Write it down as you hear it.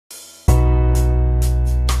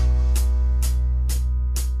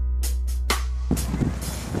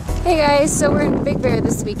Hey guys, so we're in Big Bear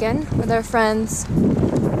this weekend with our friends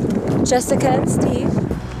Jessica and Steve,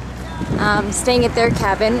 staying at their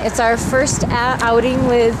cabin. It's our first outing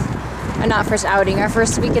with, not first outing, our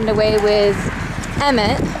first weekend away with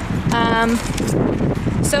Emmett.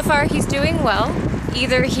 So far he's doing well.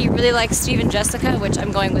 Either he really likes Steve and Jessica, which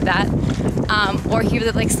I'm going with that, or he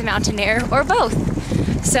really likes the mountain air, or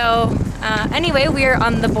both. So anyway, we are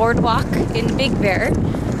on the boardwalk in Big Bear,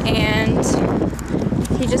 and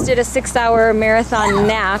he just did a 6-hour marathon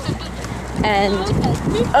nap, and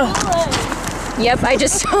yep, I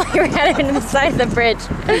just totally ran into the side of the bridge.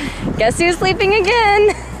 Guess who's sleeping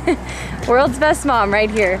again? World's best mom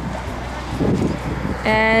right here.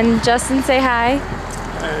 And Justin, say hi.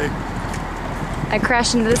 Hey. I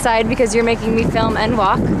crashed into the side because you're making me film and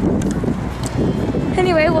walk.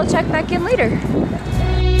 Anyway, we'll check back in later.